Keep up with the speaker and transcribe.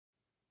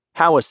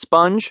How a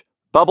Sponge,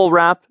 Bubble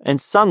Wrap,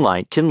 and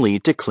Sunlight Can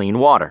Lead to Clean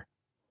Water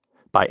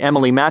by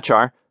Emily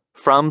Matchar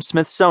from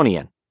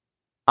Smithsonian.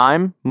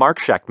 I'm Mark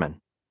Schechtman.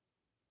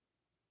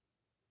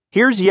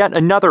 Here's yet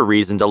another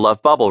reason to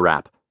love bubble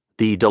wrap,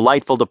 the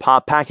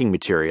delightful-to-pop packing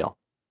material.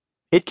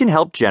 It can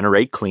help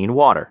generate clean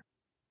water.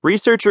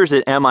 Researchers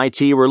at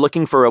MIT were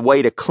looking for a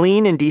way to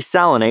clean and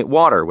desalinate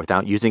water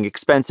without using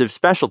expensive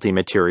specialty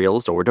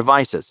materials or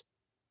devices.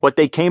 What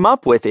they came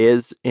up with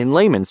is, in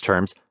layman's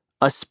terms,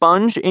 a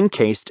sponge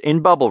encased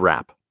in bubble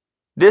wrap.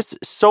 This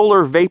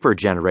solar vapor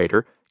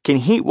generator can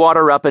heat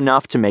water up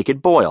enough to make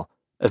it boil,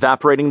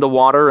 evaporating the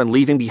water and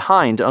leaving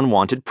behind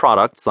unwanted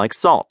products like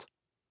salt.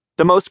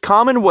 The most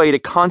common way to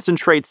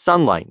concentrate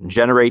sunlight and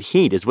generate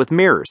heat is with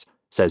mirrors,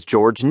 says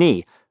George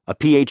Nee, a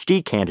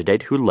PhD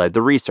candidate who led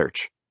the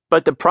research.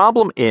 But the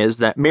problem is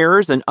that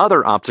mirrors and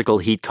other optical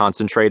heat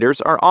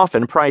concentrators are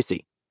often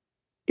pricey.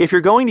 If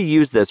you're going to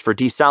use this for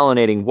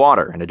desalinating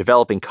water in a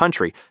developing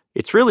country,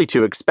 it's really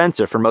too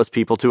expensive for most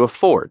people to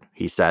afford,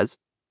 he says.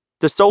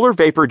 The solar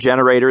vapor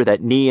generator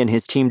that Nee and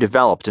his team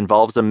developed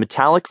involves a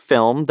metallic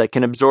film that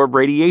can absorb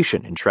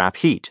radiation and trap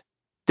heat.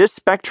 This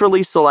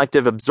spectrally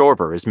selective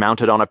absorber is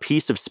mounted on a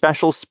piece of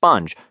special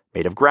sponge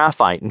made of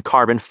graphite and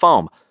carbon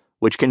foam,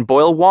 which can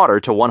boil water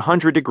to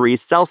 100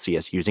 degrees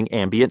Celsius using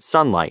ambient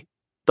sunlight.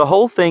 The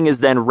whole thing is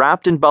then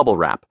wrapped in bubble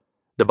wrap.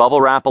 The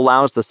bubble wrap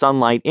allows the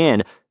sunlight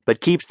in,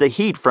 but keeps the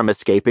heat from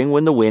escaping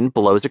when the wind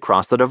blows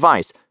across the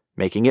device,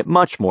 making it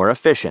much more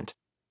efficient.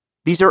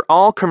 These are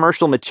all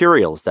commercial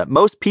materials that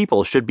most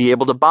people should be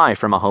able to buy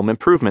from a home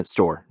improvement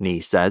store,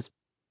 Nee says.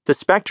 The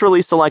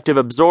spectrally selective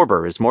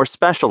absorber is more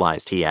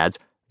specialized, he adds,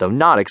 though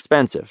not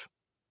expensive.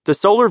 The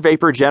solar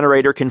vapor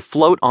generator can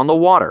float on the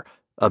water,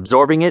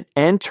 absorbing it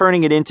and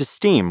turning it into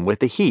steam with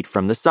the heat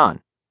from the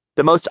sun.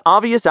 The most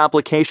obvious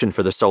application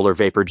for the solar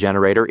vapor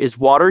generator is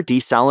water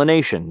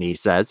desalination, Nee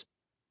says.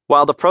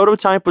 While the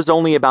prototype was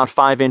only about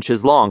 5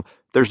 inches long,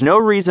 there's no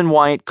reason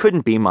why it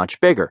couldn't be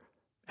much bigger,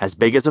 as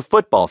big as a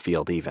football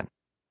field even.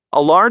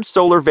 A large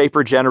solar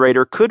vapor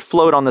generator could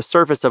float on the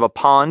surface of a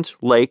pond,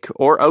 lake,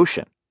 or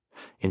ocean.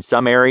 In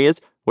some areas,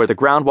 where the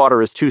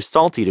groundwater is too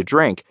salty to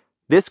drink,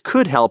 this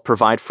could help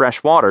provide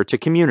fresh water to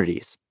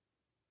communities.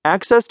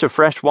 Access to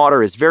fresh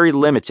water is very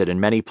limited in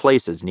many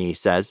places, Nee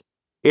says.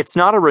 It's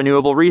not a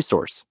renewable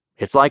resource.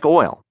 It's like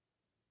oil.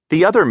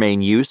 The other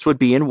main use would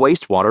be in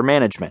wastewater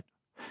management.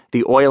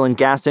 The oil and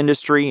gas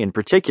industry, in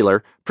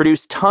particular,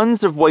 produce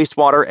tons of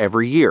wastewater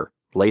every year,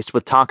 laced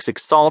with toxic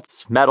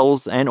salts,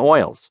 metals, and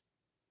oils.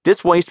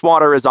 This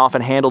wastewater is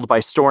often handled by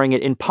storing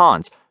it in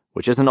ponds,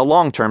 which isn't a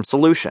long-term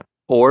solution,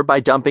 or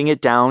by dumping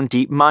it down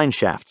deep mine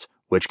shafts,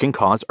 which can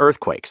cause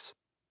earthquakes.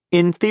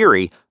 In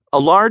theory, a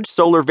large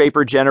solar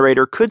vapor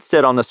generator could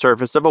sit on the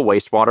surface of a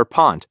wastewater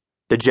pond.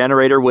 The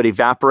generator would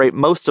evaporate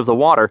most of the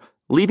water,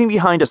 leaving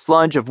behind a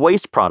sludge of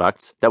waste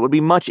products that would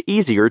be much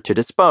easier to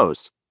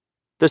dispose.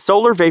 The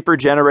solar vapor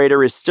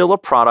generator is still a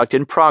product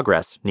in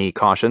progress, Nee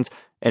cautions,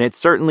 and it's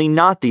certainly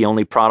not the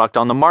only product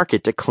on the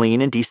market to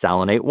clean and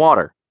desalinate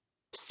water.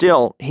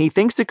 Still, he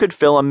thinks it could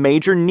fill a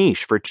major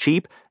niche for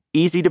cheap,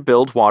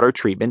 easy-to-build water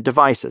treatment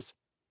devices.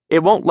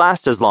 It won't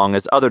last as long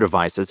as other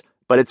devices,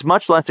 but it's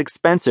much less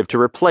expensive to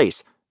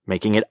replace,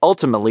 making it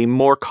ultimately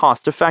more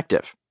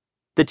cost-effective.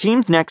 The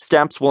team's next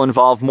steps will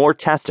involve more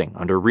testing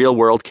under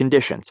real-world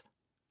conditions.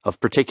 Of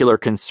particular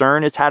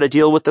concern is how to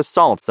deal with the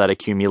salts that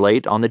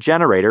accumulate on the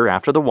generator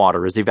after the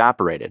water is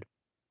evaporated.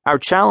 Our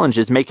challenge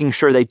is making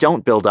sure they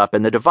don't build up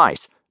in the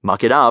device,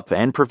 muck it up,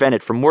 and prevent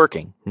it from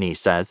working, Nee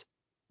says.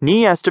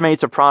 Nee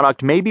estimates a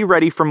product may be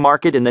ready for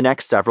market in the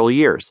next several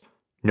years.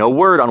 No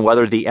word on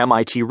whether the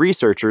MIT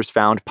researchers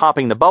found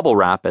popping the bubble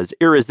wrap as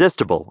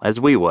irresistible as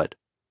we would.